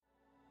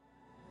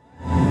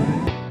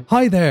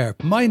Hi there,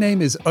 my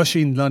name is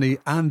Oisín Lunny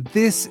and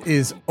this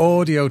is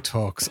Audio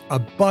Talks, a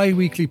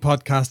bi-weekly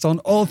podcast on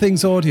all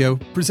things audio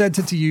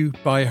presented to you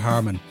by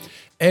Harman.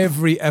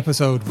 Every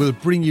episode will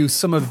bring you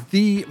some of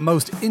the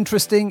most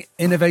interesting,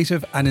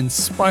 innovative and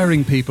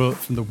inspiring people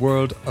from the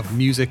world of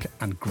music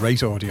and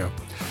great audio.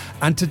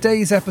 And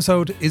today's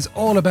episode is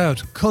all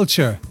about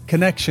culture,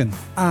 connection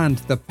and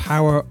the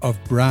power of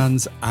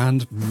brands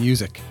and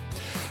music.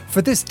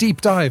 For this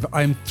deep dive,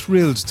 I'm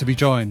thrilled to be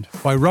joined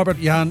by Robert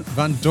Jan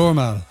van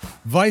Doormael,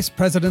 Vice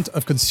President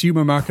of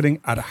Consumer Marketing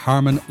at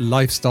Harman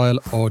Lifestyle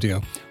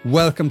Audio.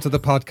 Welcome to the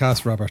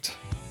podcast, Robert.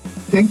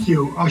 Thank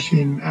you,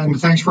 Oisín, and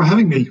thanks for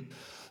having me.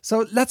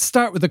 So let's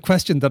start with a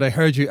question that I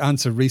heard you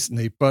answer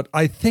recently, but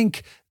I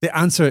think the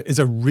answer is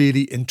a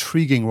really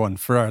intriguing one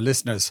for our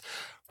listeners.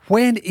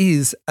 When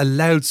is a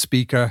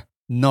loudspeaker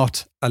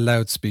not a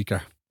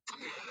loudspeaker?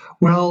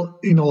 Well,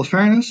 in all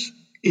fairness,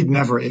 it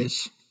never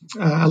is.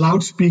 A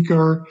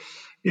loudspeaker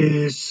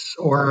is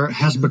or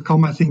has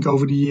become, I think,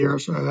 over the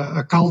years,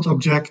 a cult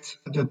object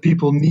that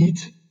people need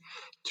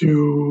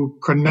to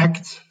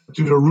connect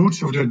to the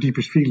roots of their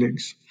deepest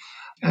feelings.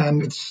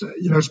 And it's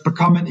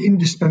become an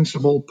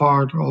indispensable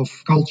part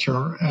of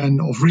culture and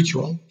of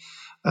ritual.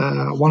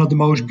 One of the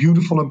most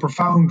beautiful and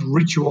profound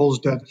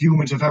rituals that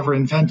humans have ever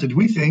invented,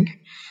 we think,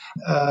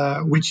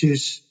 which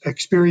is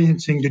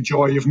experiencing the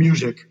joy of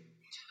music.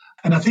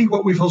 And I think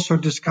what we've also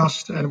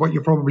discussed and what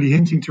you're probably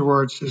hinting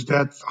towards is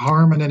that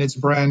Harman and its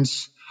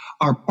brands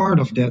are part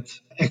of that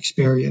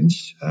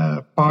experience,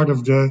 part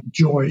of the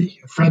joy.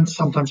 Friends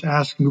sometimes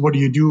ask me, what do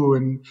you do?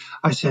 And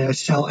I say, I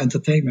sell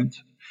entertainment.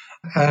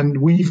 And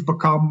we've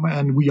become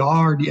and we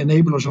are the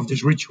enablers of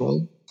this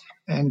ritual.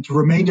 And to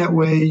remain that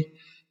way,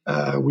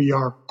 we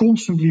are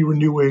constantly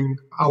renewing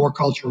our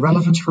cultural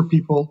relevance for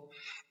people.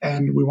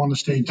 And we want to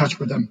stay in touch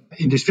with them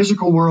in this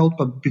physical world,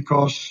 but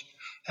because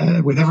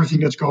with everything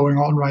that's going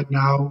on right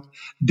now,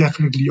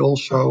 definitely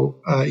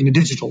also in the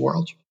digital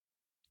world.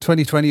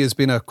 2020 has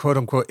been a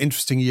quote-unquote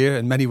interesting year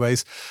in many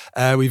ways.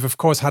 We've, of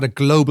course, had a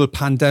global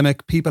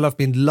pandemic. People have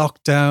been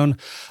locked down.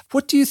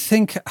 What do you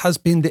think has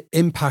been the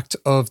impact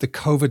of the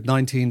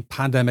COVID-19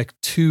 pandemic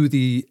to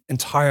the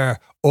entire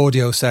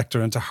audio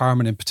sector and to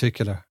Harman in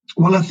particular?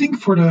 Well, I think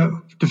for the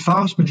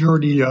vast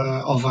majority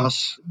of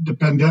us, the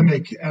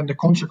pandemic and the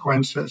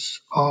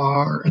consequences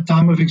are a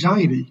time of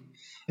anxiety,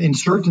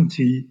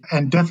 uncertainty,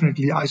 and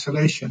definitely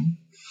isolation.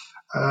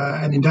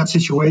 And in that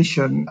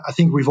situation, I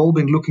think we've all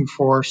been looking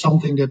for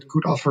something that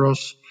could offer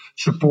us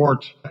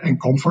support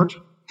and comfort,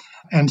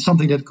 and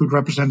something that could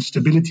represent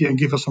stability and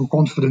give us some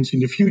confidence in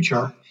the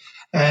future.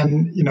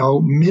 And,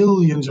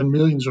 millions and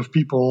millions of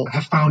people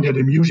have found that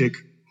in music.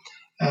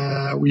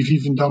 We've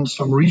even done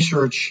some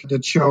research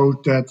that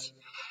showed that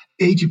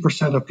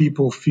 80% of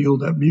people feel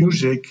that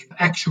music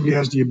actually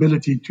has the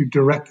ability to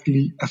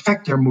directly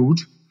affect their mood.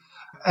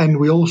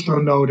 And we also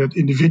know that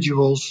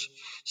individuals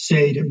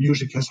say that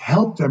music has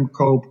helped them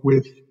cope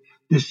with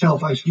this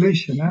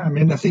self-isolation. I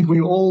mean, I think we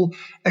all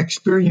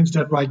experience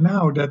that right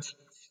now, that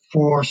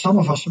for some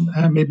of us,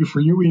 and maybe for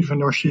you even,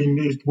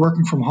 Oisín, is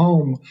working from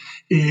home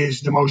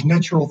is the most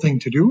natural thing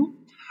to do.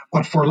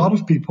 But for a lot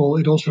of people,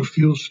 it also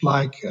feels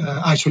like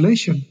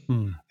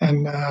isolation.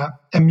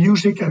 And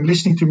music and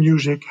listening to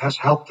music has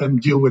helped them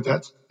deal with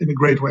that in a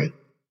great way.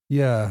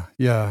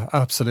 Yeah,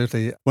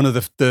 absolutely. One of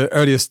the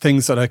earliest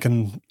things that I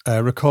can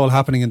recall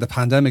happening in the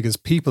pandemic is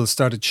people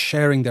started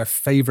sharing their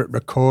favorite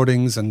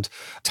recordings and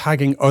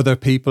tagging other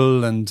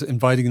people and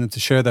inviting them to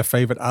share their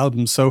favorite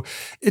albums. So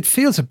it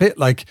feels a bit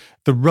like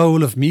the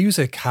role of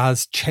music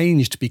has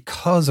changed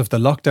because of the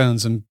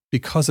lockdowns and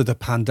because of the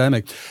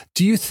pandemic.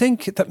 Do you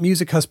think that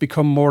music has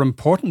become more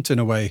important in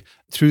a way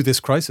through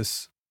this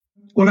crisis?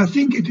 Well, I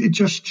think it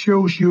just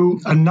shows you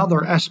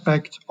another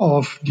aspect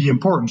of the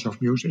importance of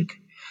music.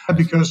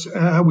 Because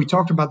we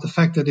talked about the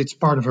fact that it's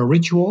part of a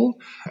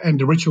ritual, and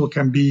the ritual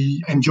can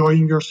be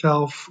enjoying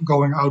yourself,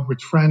 going out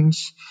with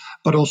friends,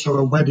 but also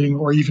a wedding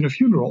or even a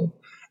funeral.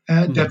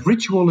 That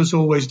ritual is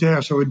always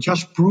there. So it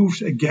just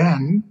proves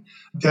again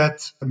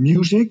that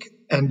music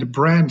and the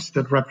brands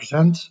that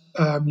represent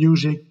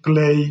music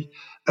play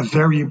a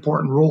very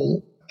important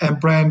role. And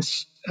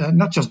brands,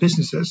 not just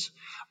businesses,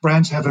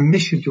 brands have a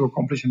mission to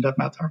accomplish in that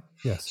matter.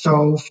 Yes.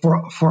 So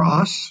for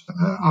us,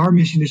 our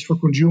mission is for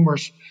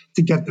consumers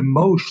to get the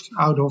most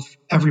out of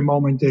every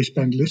moment they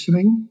spend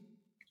listening.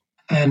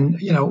 And,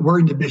 we're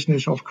in the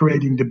business of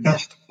creating the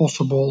best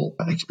possible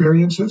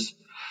experiences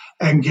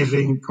and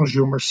giving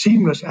consumers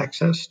seamless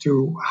access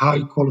to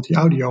high quality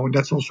audio. And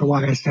that's also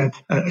why I said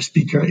a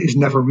speaker is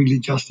never really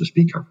just a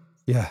speaker.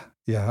 Yeah,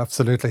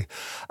 absolutely.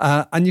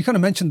 And you kind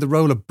of mentioned the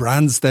role of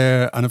brands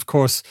there. And of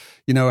course,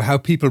 how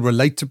people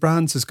relate to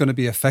brands is going to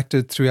be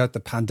affected throughout the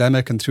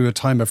pandemic and through a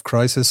time of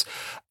crisis.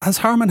 Has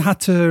Harman had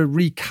to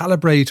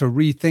recalibrate or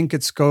rethink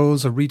its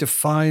goals or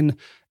redefine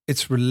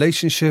its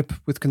relationship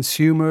with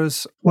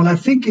consumers? Well, I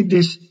think in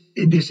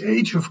this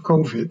age of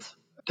COVID,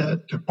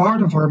 the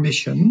part of our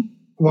mission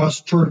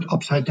was turned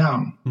upside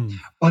down,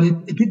 but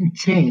it didn't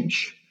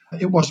change.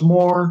 It was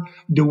more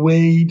the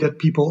way that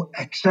people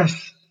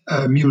access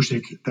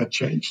music that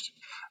changed.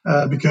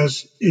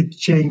 because it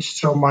changed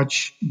so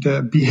much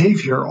the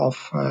behavior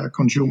of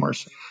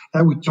consumers.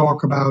 And we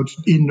talk about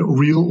in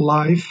real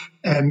life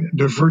and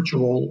the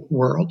virtual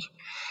world.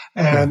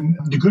 And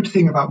the good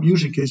thing about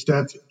music is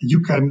that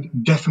you can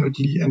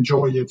definitely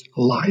enjoy it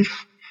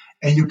live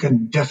and you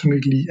can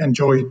definitely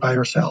enjoy it by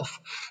yourself.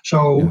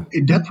 So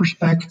in that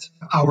respect,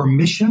 our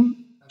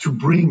mission to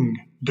bring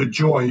the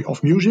joy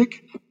of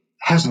music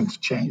hasn't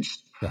changed.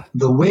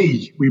 The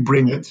way we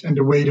bring it and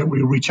the way that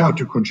we reach out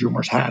to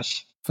consumers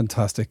has.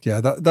 Fantastic.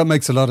 Yeah, that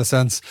makes a lot of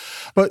sense.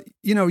 But,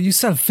 you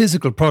sell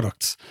physical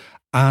products,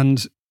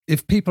 and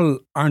if people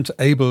aren't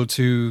able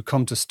to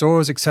come to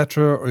stores,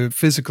 etc., or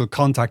physical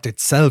contact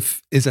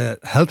itself is a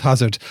health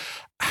hazard,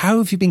 how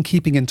have you been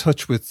keeping in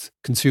touch with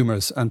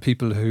consumers and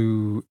people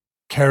who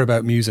care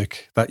about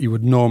music that you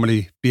would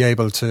normally be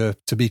able to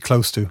be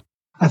close to?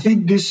 I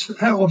think this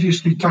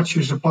obviously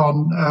touches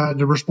upon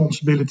the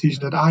responsibilities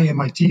that I and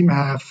my team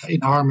have in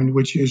Harman,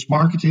 which is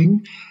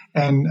marketing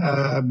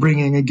and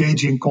bringing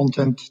engaging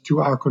content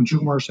to our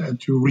consumers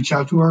and to reach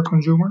out to our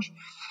consumers.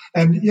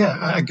 And yeah,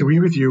 I agree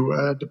with you.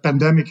 The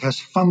pandemic has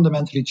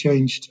fundamentally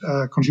changed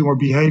consumer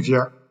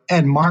behavior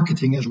and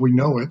marketing as we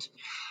know it.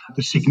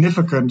 The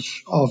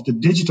significance of the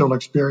digital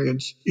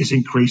experience is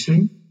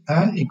increasing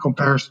in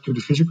comparison to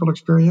the physical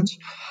experience.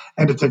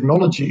 And the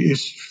technology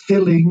is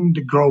filling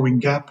the growing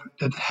gap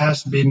that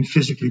has been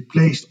physically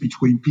placed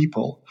between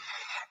people.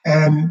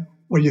 And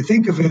when you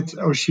think of it,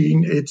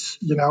 Oisin, it's,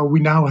 we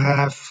now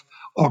have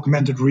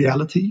augmented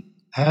reality.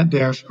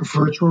 There's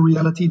virtual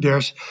reality.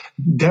 There's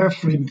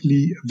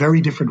definitely very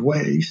different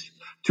ways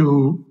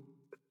to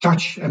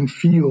touch and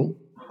feel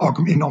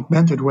in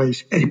augmented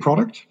ways a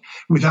product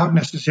without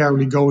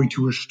necessarily going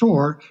to a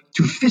store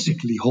to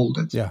physically hold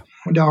it. Yeah.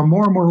 There are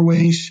more and more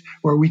ways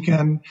where we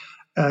can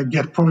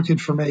get product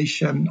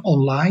information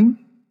online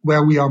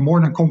where we are more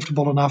than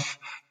comfortable enough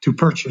to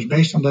purchase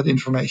based on that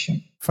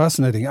information.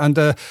 Fascinating. And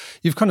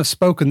you've kind of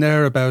spoken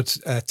there about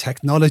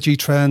technology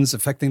trends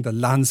affecting the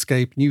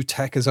landscape. New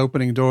tech is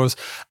opening doors.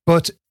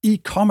 But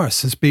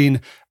e-commerce has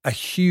been a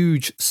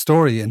huge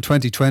story in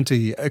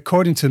 2020.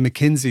 According to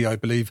McKinsey, I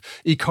believe,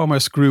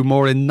 e-commerce grew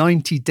more in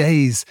 90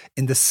 days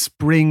in the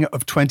spring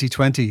of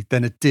 2020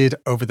 than it did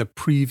over the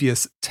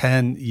previous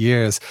 10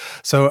 years.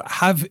 So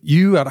have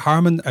you at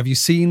Harman, have you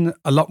seen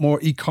a lot more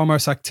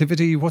e-commerce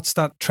activity? What's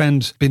that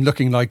trend been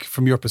looking like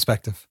from your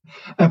perspective?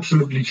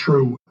 Absolutely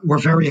true. We're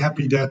very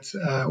happy that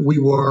we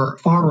were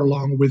far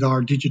along with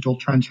our digital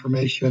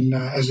transformation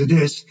as it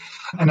is.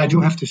 And I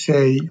do have to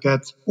say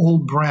that all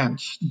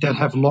brands that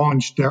have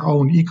launched their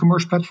own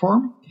e-commerce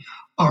platform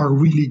are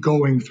really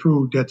going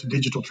through that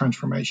digital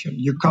transformation.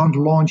 You can't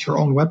launch your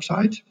own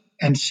website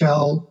and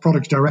sell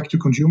products direct to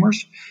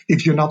consumers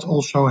if you not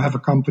also have a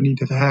company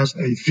that has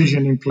a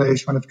vision in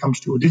place when it comes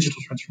to a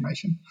digital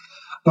transformation.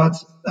 But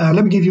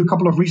let me give you a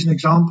couple of recent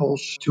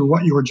examples to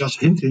what you were just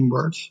hinting,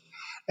 words.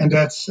 And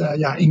that's,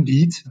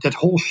 indeed, that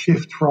whole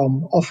shift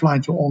from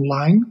offline to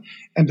online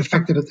and the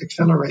fact that it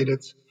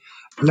accelerated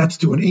led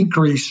to an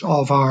increase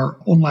of our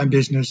online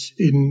business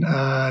in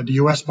the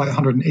US by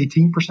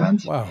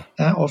 118%. Wow.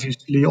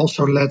 Obviously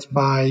also led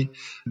by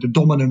the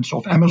dominance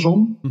of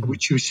Amazon,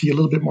 which you see a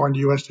little bit more in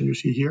the US than you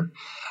see here.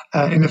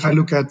 And if I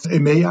look at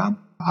EMEA,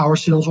 our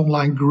sales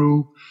online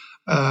grew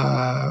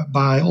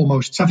by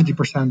almost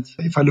 70%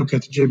 if I look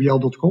at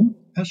JBL.com,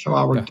 so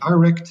our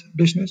direct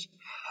business,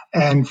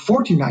 and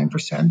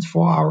 49%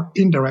 for our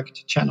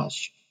indirect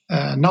channels,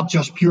 not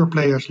just pure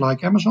players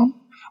like Amazon,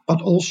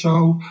 but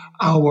also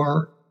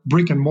our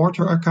brick and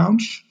mortar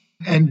accounts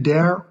and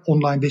their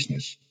online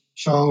business.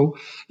 So,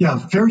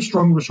 very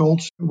strong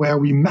results where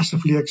we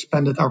massively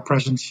expanded our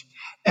presence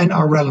and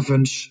our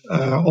relevance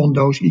on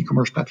those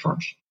e-commerce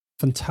platforms.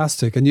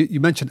 Fantastic. And you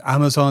mentioned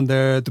Amazon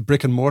there, the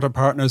brick and mortar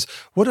partners.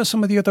 What are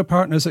some of the other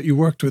partners that you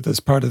worked with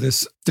as part of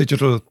this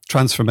digital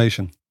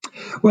transformation?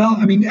 Well,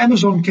 I mean,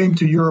 Amazon came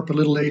to Europe a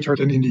little later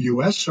than in the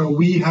US. So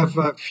we have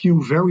a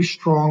few very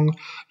strong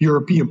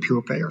European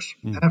pure players.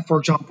 For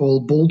example,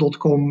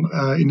 Bol.com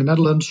in the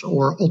Netherlands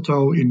or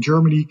Otto in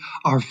Germany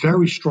are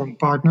very strong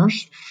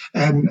partners.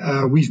 And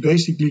we've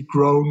basically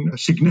grown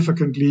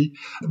significantly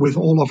with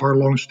all of our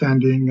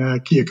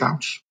long-standing key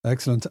accounts.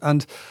 Excellent.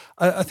 And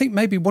I think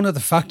maybe one of the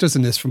factors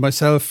in this for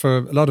myself, for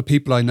a lot of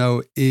people I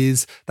know,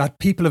 is that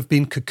people have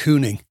been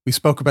cocooning. We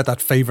spoke about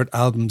that favorite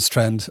albums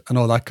trend and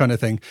all that kind of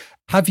thing.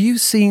 Have you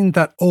seen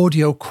that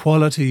audio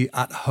quality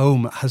at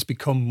home has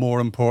become more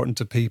important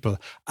to people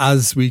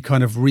as we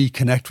kind of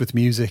reconnect with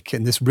music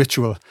in this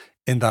ritual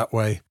in that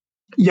way?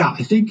 Yeah,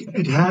 I think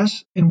it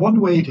has. In one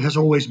way, it has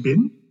always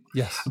been.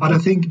 Yes. But I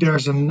think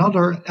there's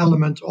another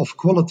element of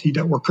quality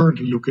that we're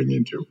currently looking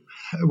into.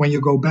 When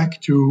you go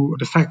back to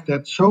the fact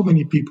that so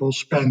many people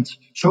spend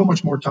so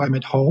much more time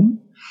at home,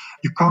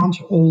 you can't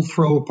all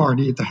throw a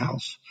party at the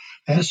house.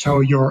 And so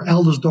your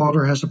eldest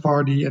daughter has a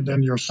party, and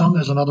then your son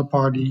has another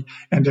party,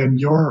 and then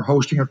you're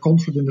hosting a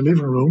concert in the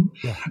living room.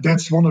 Yeah.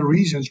 That's one of the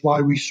reasons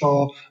why we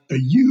saw a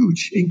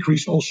huge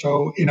increase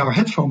also in our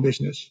headphone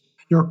business.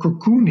 You're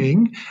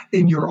cocooning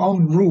in your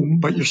own room,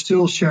 but you're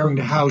still sharing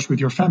the house with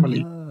your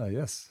family. Ah,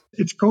 yes.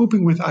 It's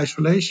coping with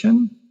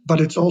isolation,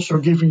 but it's also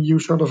giving you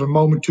sort of a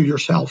moment to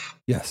yourself.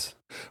 Yes.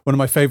 One of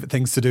my favorite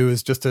things to do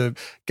is just to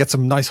get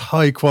some nice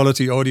high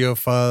quality audio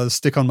files,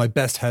 stick on my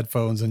best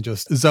headphones and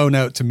just zone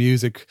out to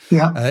music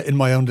in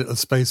my own little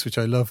space, which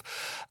I love.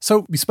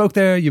 So we spoke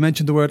there, you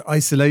mentioned the word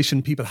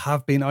isolation. People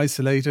have been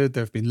isolated,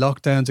 there have been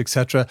lockdowns,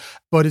 etc.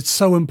 But it's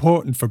so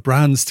important for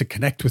brands to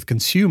connect with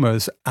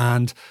consumers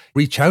and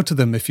reach out to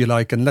them, if you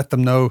like, and let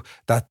them know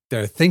that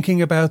they're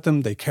thinking about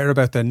them, they care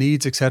about their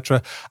needs,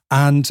 etc.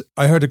 And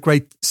I heard a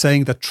great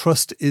saying that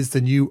trust is the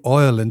new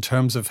oil in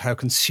terms of how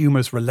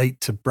consumers relate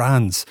to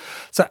brands.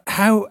 So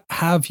how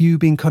have you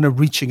been kind of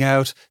reaching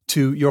out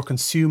to your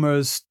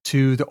consumers,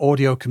 to the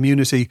audio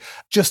community,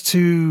 just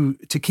to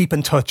keep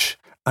in touch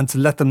and to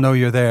let them know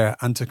you're there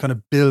and to kind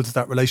of build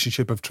that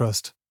relationship of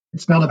trust?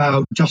 It's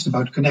not just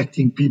about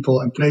connecting people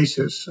and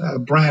places.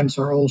 Brands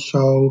are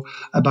also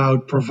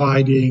about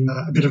providing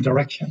a bit of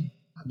direction,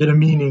 a bit of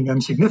meaning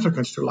and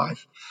significance to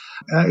life.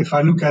 If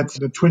I look at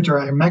the Twitter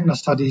and Magna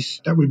studies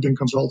that we've been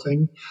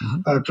consulting,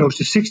 close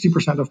to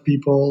 60% of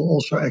people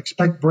also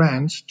expect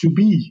brands to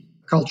be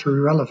culturally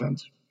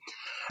relevant.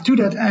 To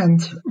that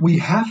end, we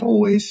have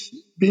always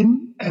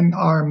been and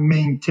are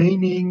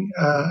maintaining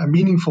a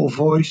meaningful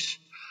voice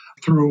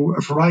through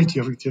a variety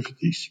of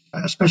activities,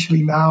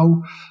 especially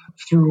now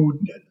through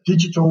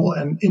digital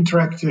and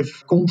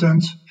interactive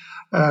content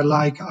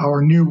like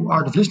our new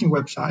Art of Listening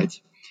website.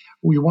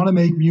 We want to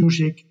make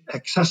music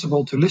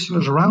accessible to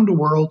listeners around the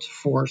world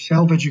for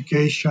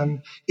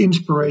self-education,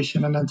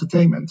 inspiration, and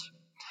entertainment.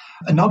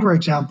 Another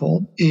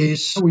example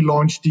is we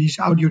launched these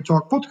Audio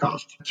Talk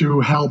podcasts to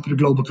help the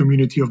global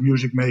community of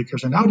music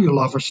makers and audio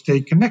lovers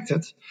stay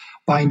connected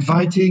by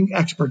inviting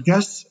expert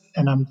guests,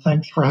 and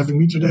thanks for having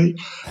me today,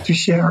 to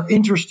share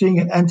interesting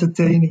and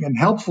entertaining and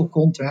helpful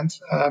content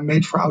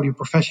made for audio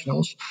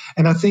professionals.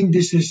 And I think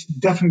this is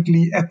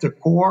definitely at the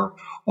core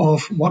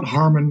of what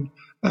Harman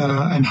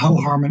and how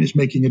Harman is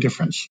making a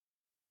difference.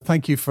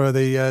 Thank you for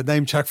the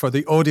name check for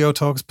the Audio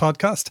Talks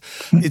podcast.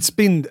 It's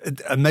been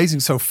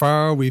amazing so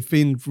far. We've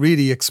been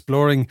really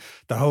exploring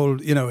the whole,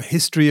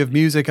 history of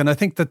music. And I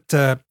think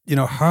that,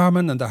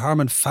 Harman and the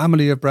Harman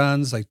family of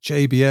brands like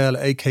JBL,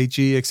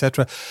 AKG,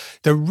 etc.,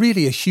 they're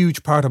really a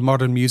huge part of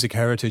modern music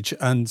heritage.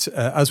 And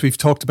as we've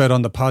talked about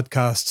on the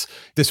podcasts,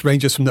 this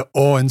ranges from the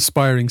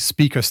awe-inspiring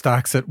speaker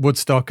stacks at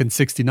Woodstock in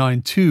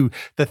 '69 to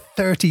the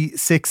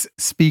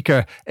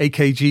 36-speaker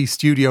AKG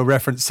studio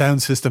reference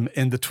sound system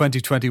in the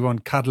 2021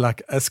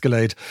 Cadillac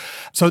Escalade.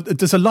 So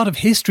there's a lot of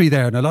history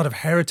there and a lot of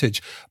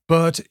heritage,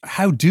 but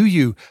how do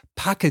you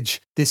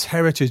package this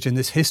heritage and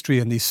this history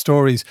and these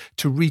stories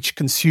to reach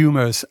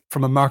consumers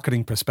from a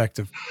marketing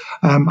perspective?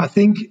 I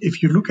think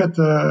if you look at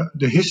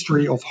the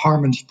history of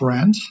Harman's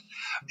brands,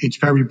 it's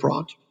very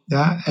broad.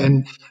 Yeah,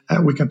 and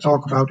we can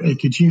talk about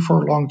AKG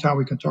for a long time.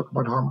 We can talk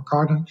about Harman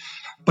Kardon.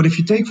 But if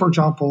you take, for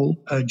example,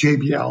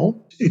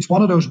 JBL, it's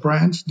one of those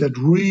brands that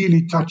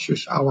really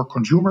touches our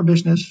consumer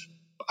business,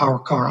 our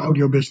car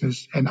audio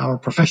business, and our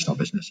professional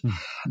business.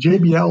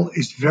 JBL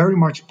is very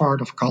much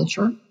part of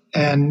culture.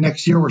 And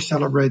next year, we're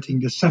celebrating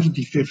the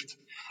 75th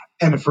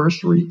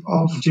anniversary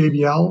of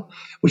JBL,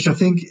 which I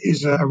think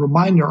is a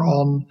reminder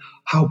on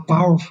how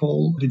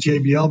powerful the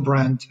JBL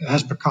brand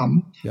has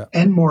become. Yeah.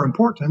 And more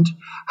important,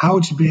 how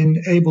it's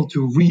been able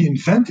to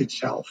reinvent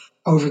itself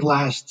over the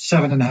last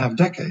 7.5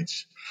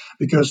 decades.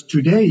 Because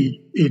today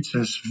it's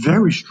a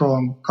very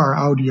strong car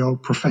audio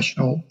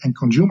professional and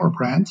consumer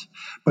brand.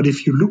 But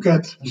if you look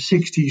at the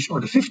 60s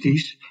or the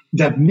 50s,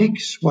 that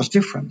mix was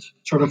different.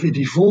 Sort of it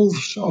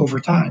evolves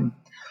over time.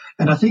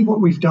 And I think what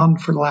we've done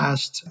for the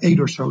last 8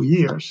 or so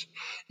years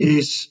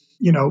is,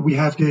 we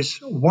have this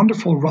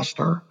wonderful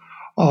roster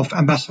of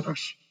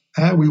ambassadors.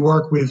 We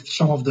work with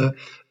some of the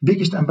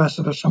biggest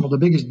ambassadors, some of the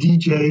biggest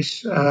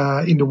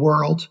DJs in the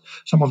world,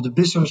 some of the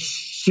business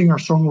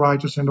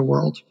singer-songwriters in the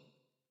world.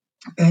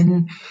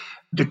 And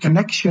the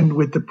connection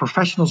with the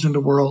professionals in the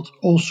world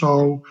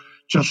also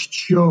just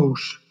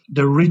shows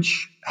the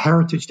rich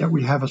heritage that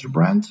we have as a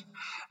brand,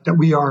 that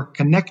we are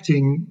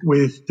connecting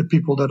with the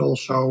people that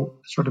also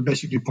sort of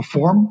basically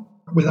perform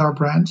with our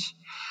brands.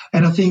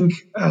 And I think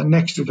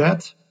next to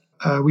that,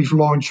 we've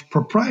launched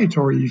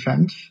proprietary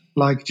events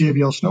like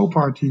JBL Snow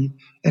Party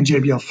and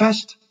JBL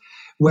Fest,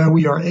 where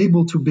we are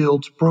able to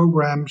build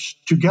programs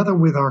together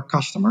with our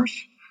customers,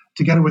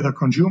 together with our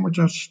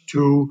consumers,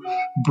 to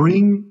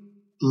bring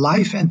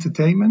live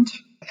entertainment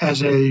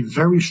as a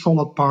very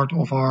solid part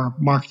of our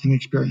marketing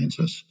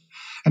experiences.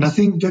 And I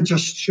think that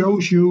just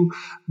shows you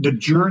the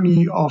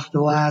journey of the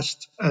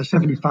last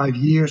 75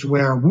 years,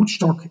 where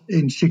Woodstock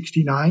in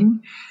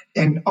 '69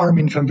 and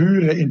Armin van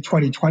Buuren in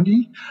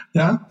 2020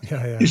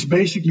 is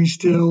basically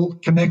still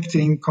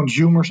connecting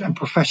consumers and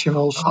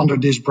professionals under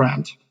this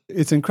brand.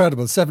 It's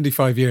incredible.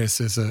 75 years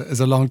is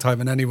a long time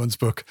in anyone's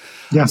book.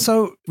 Yeah.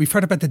 So we've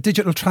heard about the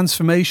digital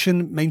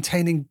transformation,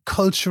 maintaining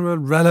cultural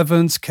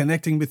relevance,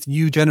 connecting with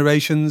new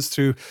generations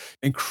through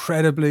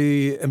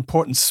incredibly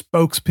important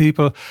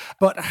spokespeople.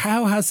 But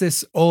how has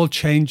this all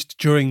changed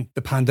during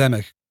the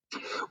pandemic?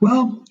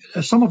 Well,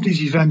 some of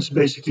these events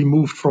basically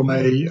moved from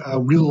a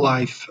real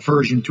life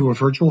version to a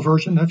virtual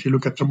version. If you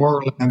look at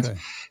Tomorrowland, Okay.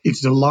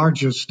 it's the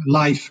largest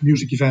live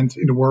music event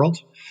in the world.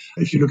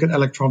 If you look at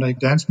electronic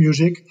dance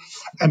music,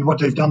 and what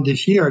they've done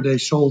this year, they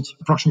sold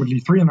approximately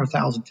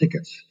 300,000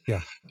 tickets.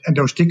 Yeah. And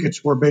those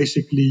tickets were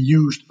basically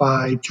used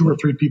by 2 or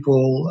 3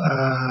 people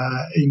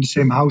in the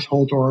same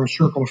household or a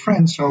circle of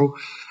friends. So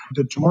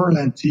the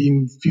Tomorrowland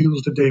team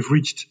feels that they've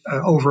reached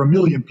over 1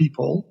 million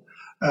people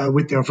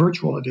with their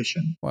virtual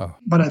edition. Wow.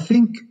 But I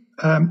think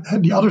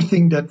the other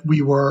thing that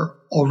we were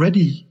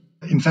already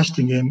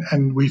investing in,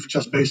 and we've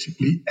just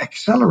basically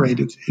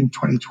accelerated in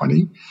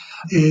 2020,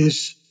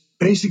 is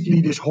basically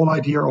this whole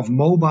idea of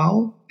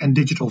mobile and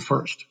digital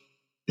first.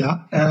 Yeah.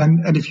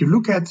 And if you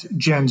look at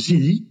Gen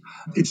Z,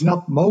 it's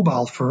not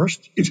mobile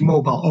first, it's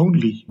mobile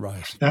only.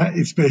 Right.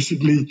 It's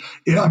basically,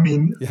 I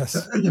mean,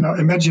 Yes.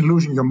 Imagine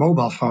losing your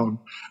mobile phone.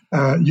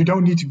 You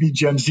don't need to be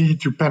Gen Z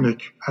to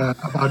panic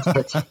about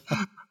that.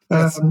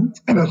 Yes.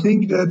 And I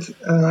think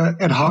that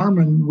at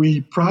Harman,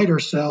 we pride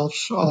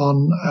ourselves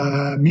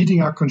on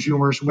meeting our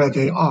consumers where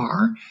they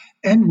are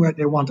and where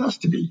they want us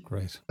to be.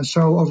 Great. And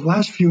so over the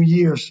last few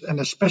years,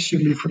 and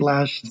especially for the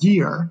last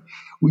year,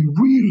 we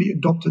really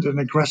adopted an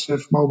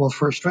aggressive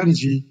mobile-first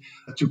strategy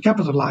to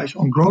capitalize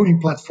on growing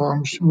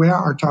platforms where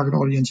our target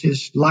audience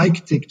is,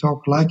 like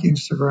TikTok, like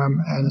Instagram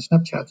and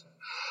Snapchat.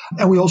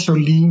 And we also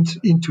leaned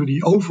into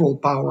the overall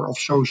power of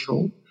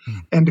social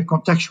and the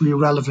contextually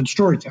relevant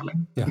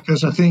storytelling. Yeah.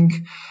 Because I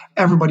think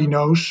everybody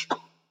knows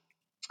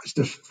it's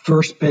the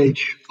first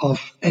page of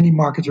any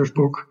marketer's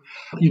book.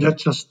 You don't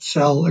just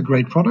sell a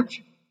great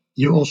product,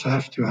 you also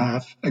have to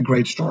have a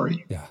great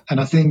story. Yeah. And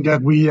I think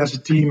that we as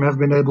a team have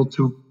been able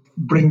to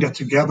bring that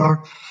together.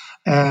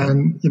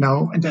 And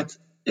that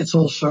it's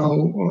also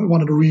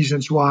one of the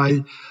reasons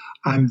why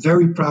I'm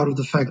very proud of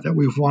the fact that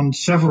we've won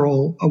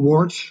several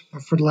awards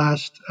for the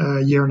last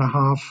year and a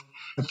half.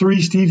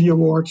 3 Stevie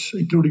Awards,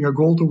 including a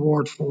Gold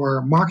Award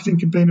for Marketing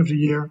Campaign of the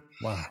Year.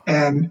 Wow.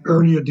 And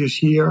earlier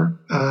this year,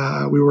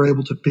 we were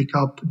able to pick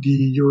up the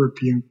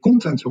European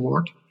Content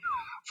Award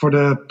for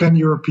the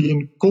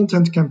Pan-European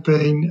Content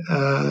Campaign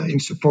in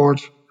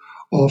support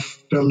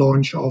of the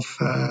launch of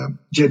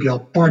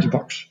JBL Party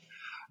Box.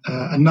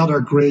 Another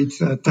great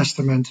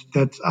testament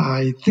that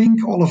I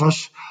think all of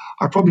us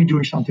are probably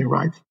doing something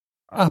right.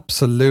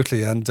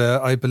 Absolutely. And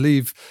I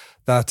believe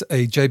that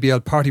a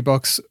JBL Party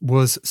Box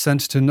was sent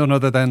to none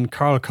other than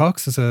Carl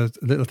Cox as a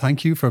little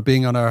thank you for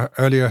being on our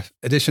earlier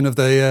edition of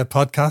the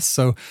podcast.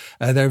 So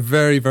they're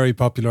very, very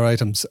popular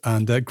items,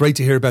 and great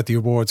to hear about the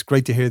awards.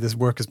 Great to hear this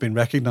work has been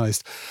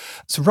recognised.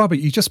 So Robert,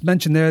 you just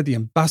mentioned there the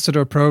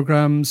ambassador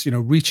programs,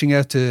 reaching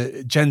out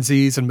to Gen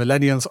Zs and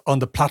millennials on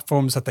the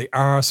platforms that they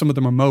are. Some of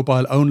them are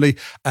mobile only.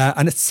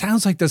 And it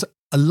sounds like there's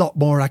a lot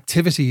more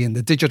activity in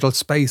the digital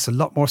space, a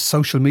lot more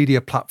social media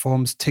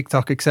platforms,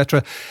 TikTok,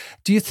 etc.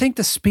 Do you think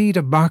the speed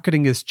of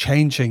marketing is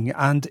changing?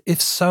 And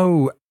if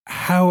so,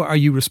 how are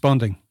you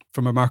responding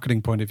from a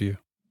marketing point of view?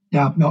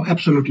 Yeah, no,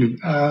 absolutely.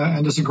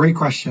 And that's a great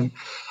question.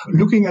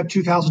 Looking at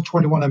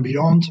 2021 and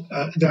beyond,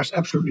 there's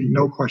absolutely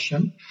no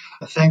question.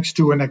 Thanks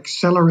to an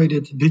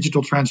accelerated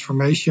digital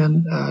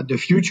transformation, the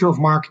future of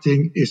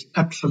marketing is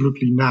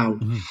absolutely now.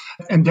 Mm-hmm.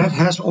 And that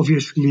has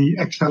obviously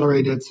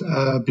accelerated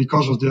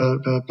because of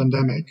the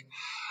pandemic.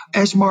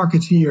 As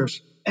marketeers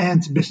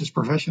and business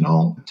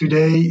professional,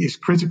 today is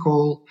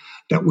critical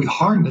that we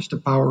harness the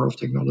power of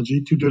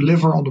technology to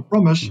deliver on the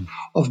promise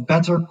of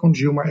better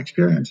consumer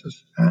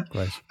experiences.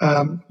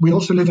 We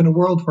also live in a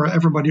world where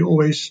everybody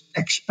always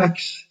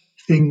expects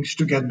things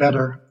to get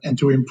better and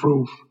to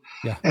improve.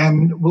 Yeah.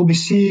 And we'll be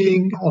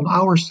seeing on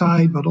our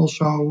side, but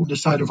also the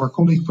side of our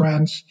colleague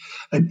brands,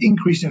 an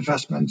increased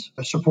investment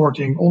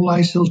supporting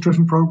online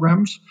sales-driven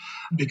programs,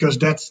 because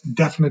that's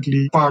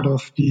definitely part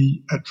of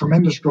the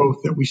tremendous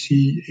growth that we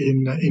see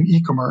in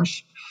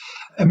e-commerce.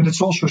 I mean,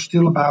 it's also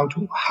still about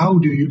how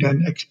do you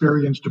then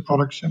experience the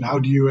products and how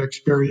do you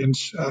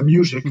experience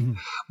music,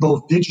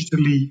 both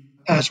digitally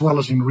as well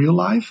as in real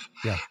life.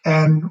 Yeah.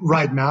 And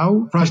right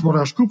now,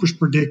 PricewaterhouseCoopers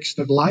predicts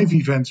that live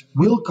events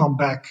will come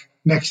back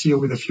next year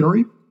with a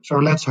fury. So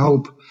let's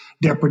hope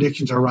their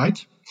predictions are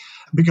right.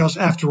 Because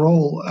after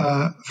all,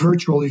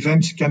 virtual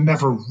events can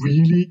never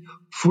really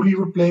fully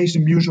replace the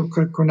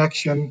musical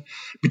connection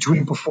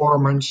between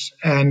performers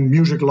and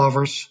music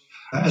lovers,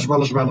 as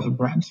well as relevant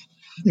brands.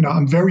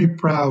 I'm very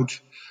proud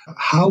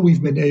how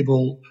we've been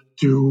able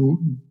to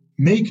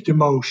make the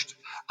most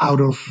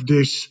out of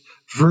this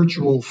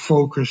virtual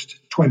focused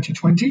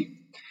 2020.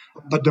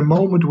 But the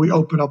moment we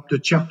open up the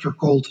chapter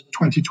called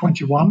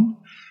 2021,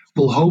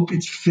 we'll hope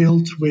it's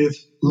filled with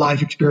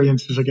live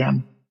experiences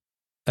again.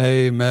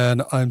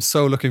 Amen. I'm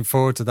so looking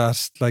forward to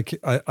that. Like,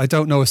 I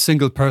don't know a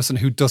single person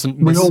who doesn't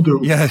miss, we all do.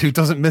 Yeah, who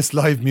doesn't miss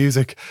live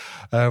music.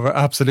 We're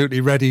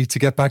absolutely ready to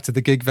get back to the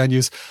gig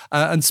venues.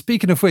 And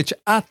speaking of which,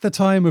 at the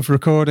time of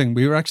recording,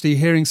 we were actually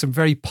hearing some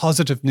very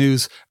positive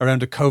news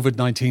around a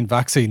COVID-19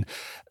 vaccine.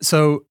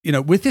 So,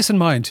 with this in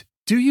mind,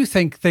 do you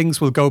think things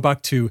will go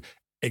back to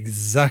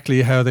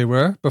exactly how they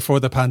were before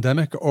the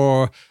pandemic,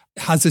 or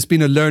Has this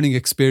been a learning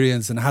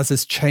experience, and has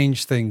this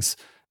changed things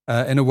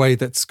in a way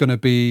that's going to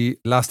be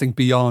lasting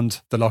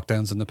beyond the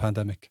lockdowns and the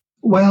pandemic?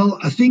 Well,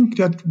 I think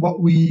that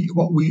what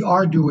we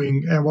are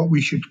doing and what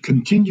we should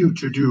continue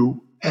to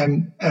do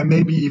and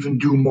maybe even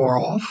do more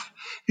of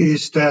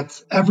is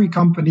that every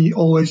company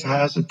always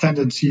has a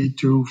tendency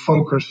to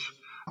focus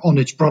on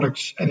its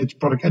products and its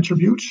product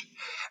attributes.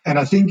 And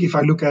I think if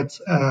I look at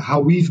how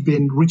we've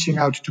been reaching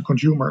out to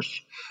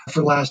consumers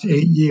for the last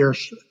 8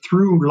 years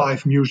through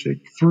live music,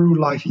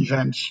 through live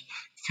events,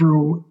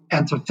 through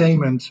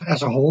entertainment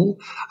as a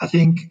whole, I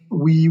think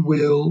we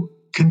will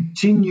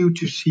continue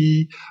to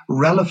see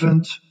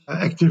relevant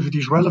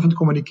activities, relevant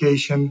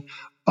communication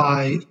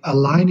by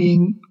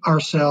aligning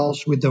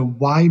ourselves with the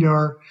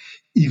wider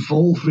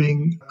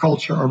evolving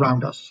culture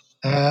around us.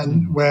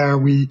 And where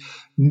we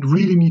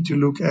really need to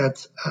look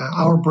at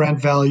our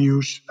brand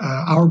values,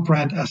 our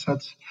brand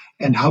assets,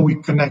 and how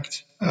we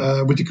connect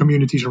with the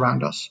communities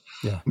around us.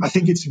 Yeah. I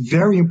think it's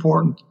very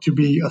important to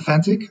be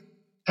authentic,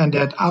 and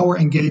that our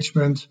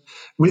engagement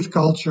with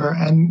culture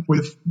and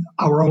with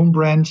our own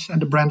brands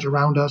and the brands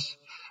around us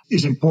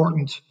is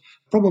important,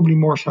 probably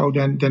more so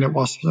than it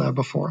was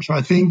before. So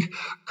I think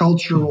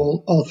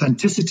cultural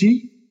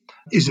authenticity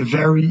is a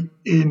very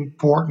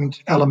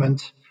important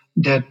element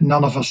that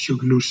none of us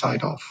should lose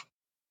sight of.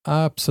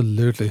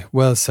 Absolutely.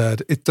 Well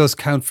said. It does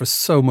count for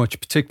so much,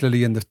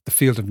 particularly in the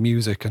field of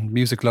music, and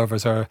music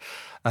lovers are,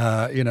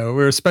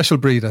 we're a special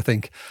breed, I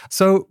think.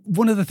 So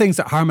one of the things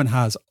that Harman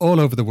has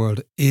all over the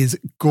world is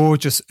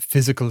gorgeous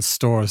physical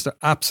stores. They're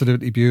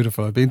absolutely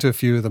beautiful. I've been to a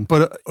few of them.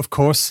 But of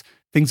course,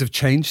 things have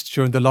changed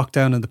during the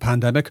lockdown and the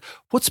pandemic.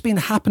 What's been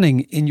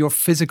happening in your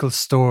physical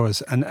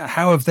stores, and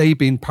how have they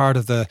been part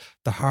of the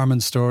Harman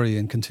story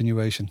in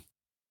continuation?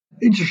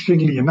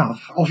 Interestingly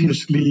enough,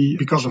 obviously,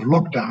 because of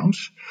lockdowns,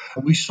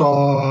 we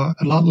saw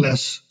a lot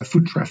less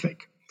foot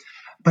traffic.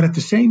 But at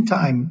the same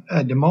time,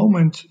 at the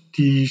moment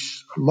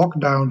these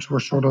lockdowns were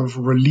sort of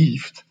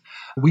relieved,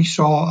 we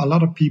saw a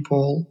lot of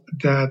people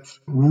that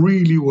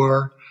really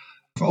were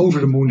over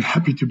the moon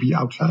happy to be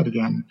outside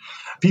again.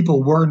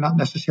 People were not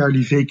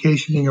necessarily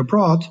vacationing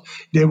abroad.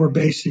 They were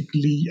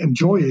basically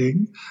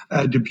enjoying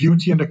the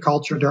beauty and the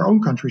culture their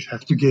own countries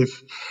have to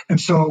give. And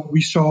so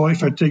we saw,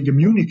 if I take the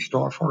Munich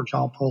store, for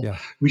example,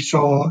 we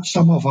saw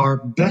some of our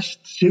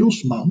best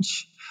sales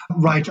months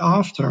right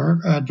after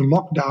the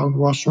lockdown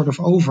was sort of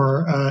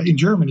over in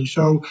Germany.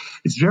 So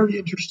it's very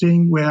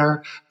interesting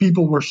where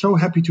people were so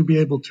happy to be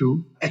able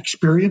to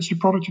experience the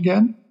product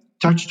again,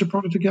 touch the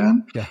product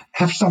again,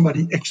 have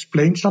somebody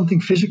explain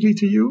something physically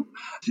to you.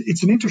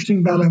 It's an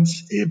interesting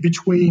balance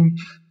between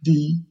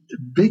the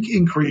big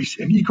increase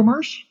in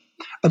e-commerce,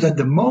 but at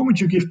the moment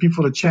you give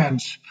people a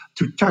chance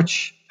to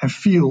touch and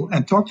feel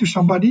and talk to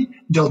somebody,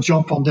 they'll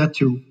jump on that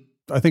too.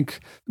 I think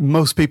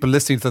most people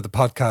listening to the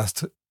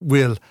podcast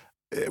will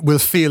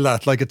feel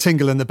that, like a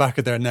tingle in the back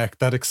of their neck,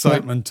 that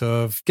excitement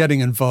of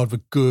getting involved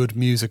with good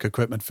music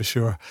equipment for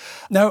sure.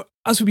 Now,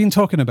 as we've been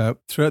talking about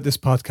throughout this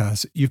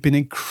podcast, you've been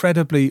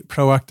incredibly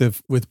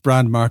proactive with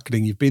brand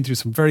marketing. You've been through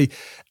some very,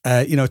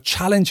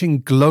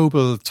 challenging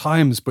global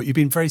times, but you've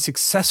been very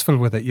successful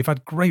with it. You've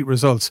had great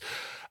results.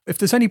 If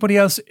there's anybody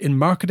else in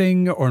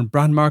marketing or in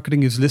brand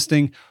marketing who's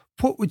listening,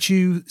 what would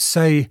you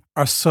say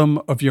are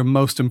some of your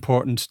most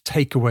important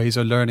takeaways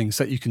or learnings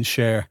that you can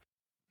share?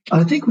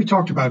 I think we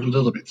talked about it a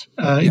little bit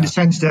in the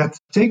sense that,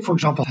 take, for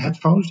example,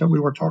 headphones that we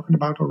were talking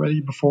about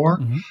already before.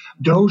 Mm-hmm.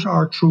 Those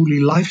are truly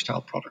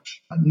lifestyle products,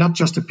 not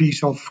just a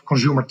piece of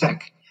consumer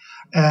tech.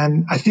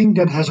 And I think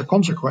that has a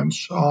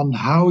consequence on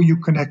how you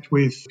connect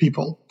with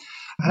people.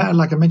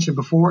 Like I mentioned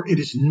before, it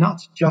is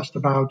not just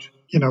about,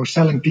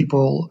 selling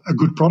people a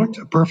good product,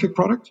 a perfect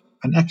product,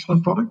 an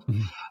excellent product,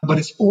 but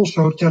it's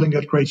also telling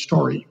that great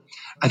story.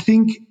 I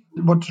think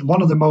what's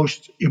one of the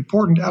most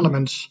important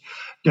elements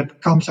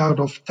that comes out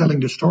of telling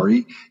the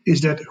story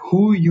is that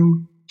who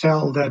you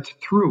tell that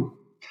through.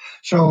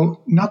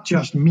 So not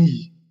just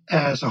me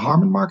as a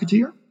Harman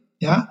marketeer,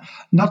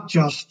 not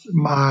just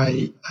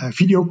my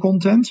video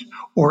content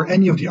or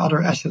any of the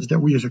other assets that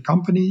we as a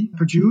company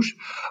produce,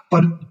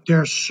 but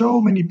there's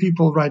so many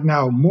people right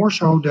now, more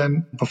so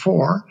than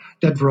before,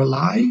 that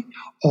rely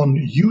on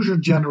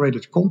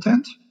user-generated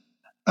content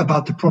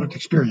about the product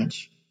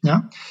experience.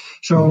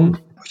 So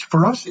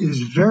for us, it is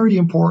very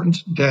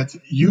important that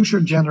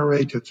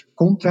user-generated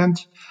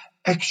content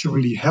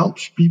actually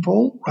helps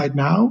people right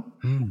now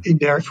in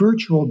their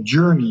virtual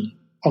journey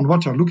on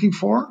what they're looking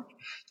for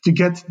to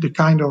get the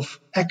kind of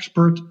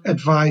expert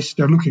advice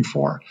they're looking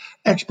for.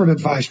 Expert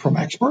advice from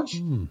experts,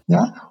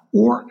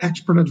 or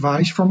expert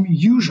advice from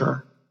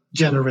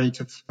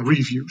user-generated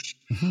reviews.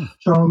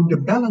 So the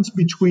balance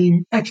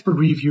between expert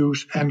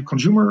reviews and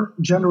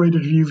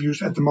consumer-generated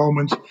reviews at the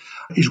moment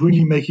is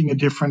really making a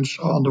difference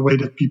on the way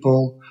that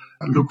people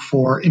look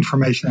for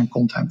information and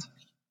content.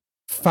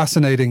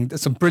 Fascinating.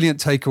 There's some brilliant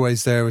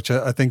takeaways there, which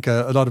I think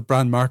a lot of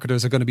brand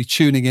marketers are going to be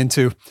tuning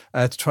into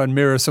to try and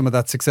mirror some of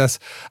that success.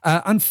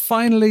 And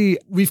finally,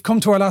 we've come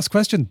to our last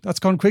question. That's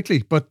gone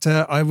quickly, but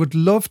I would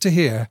love to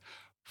hear,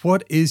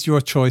 what is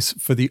your choice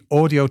for the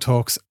Audio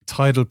Talks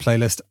Tidal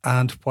playlist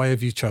and why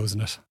have you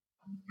chosen it?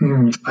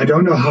 I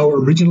don't know how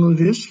original it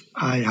is.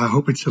 I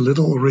hope it's a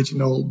little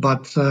original,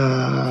 but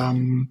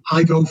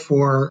I go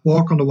for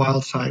Walk on the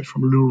Wild Side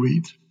from Lou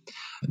Reed.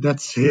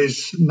 That's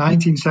his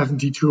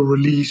 1972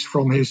 release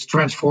from his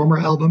Transformer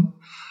album.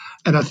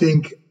 And I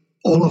think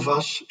all of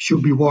us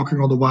should be walking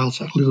on the wild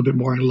side a little bit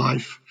more in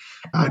life.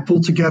 I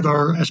pulled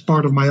together, as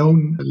part of my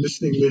own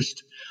listening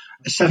list,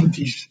 a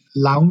 70s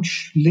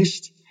lounge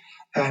list.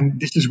 And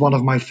this is one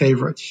of my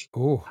favorites.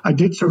 Oh. I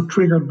did so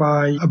triggered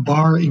by a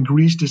bar in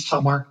Greece this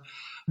summer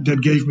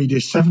that gave me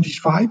this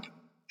 70s vibe.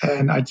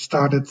 And I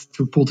started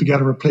to pull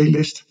together a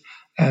playlist.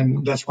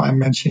 And that's why I'm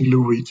mentioning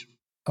Lou Reed.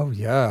 Oh,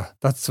 yeah.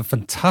 That's a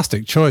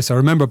fantastic choice. I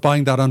remember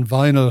buying that on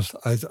vinyl.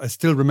 I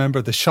still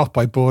remember the shop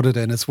I bought it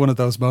in. It's one of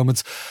those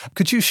moments.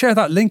 Could you share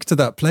that link to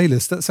that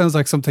playlist? That sounds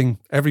like something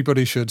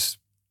everybody should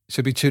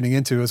be tuning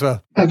into as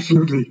well.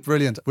 Absolutely.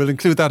 Brilliant. We'll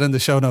include that in the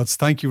show notes.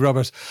 Thank you,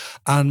 Robert.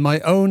 And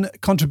my own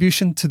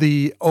contribution to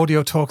the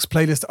Audio Talks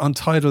playlist on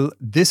Tidal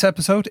this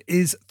episode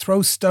is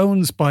Throw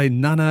Stones by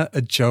Nana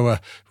Adjoa,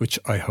 which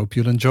I hope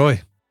you'll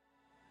enjoy.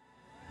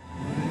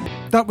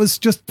 That was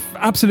just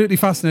absolutely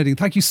fascinating.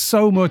 Thank you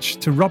so much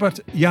to Robert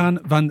Jan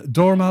van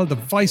Dormael, the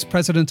Vice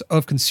President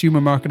of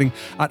Consumer Marketing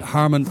at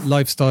Harman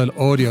Lifestyle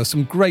Audio.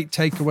 Some great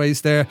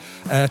takeaways there.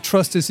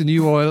 Trust is the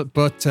new oil,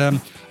 but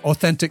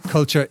authentic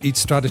culture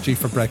eats strategy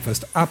for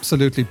breakfast.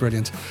 Absolutely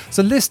brilliant.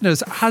 So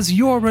listeners, has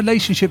your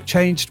relationship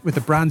changed with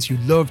the brands you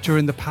loved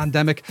during the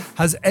pandemic?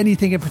 Has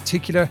anything in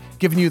particular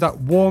given you that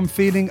warm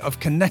feeling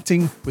of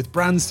connecting with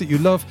brands that you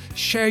love?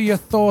 Share your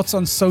thoughts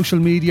on social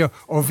media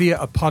or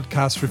via a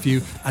podcast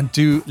review, and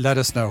do let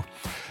us know.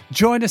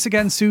 Join us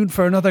again soon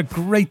for another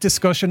great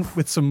discussion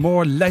with some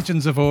more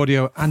legends of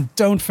audio, and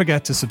don't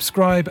forget to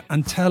subscribe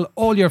and tell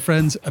all your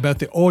friends about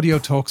the Audio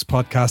Talks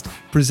podcast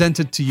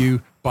presented to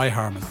you by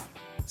Harman.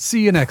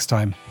 See you next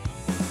time.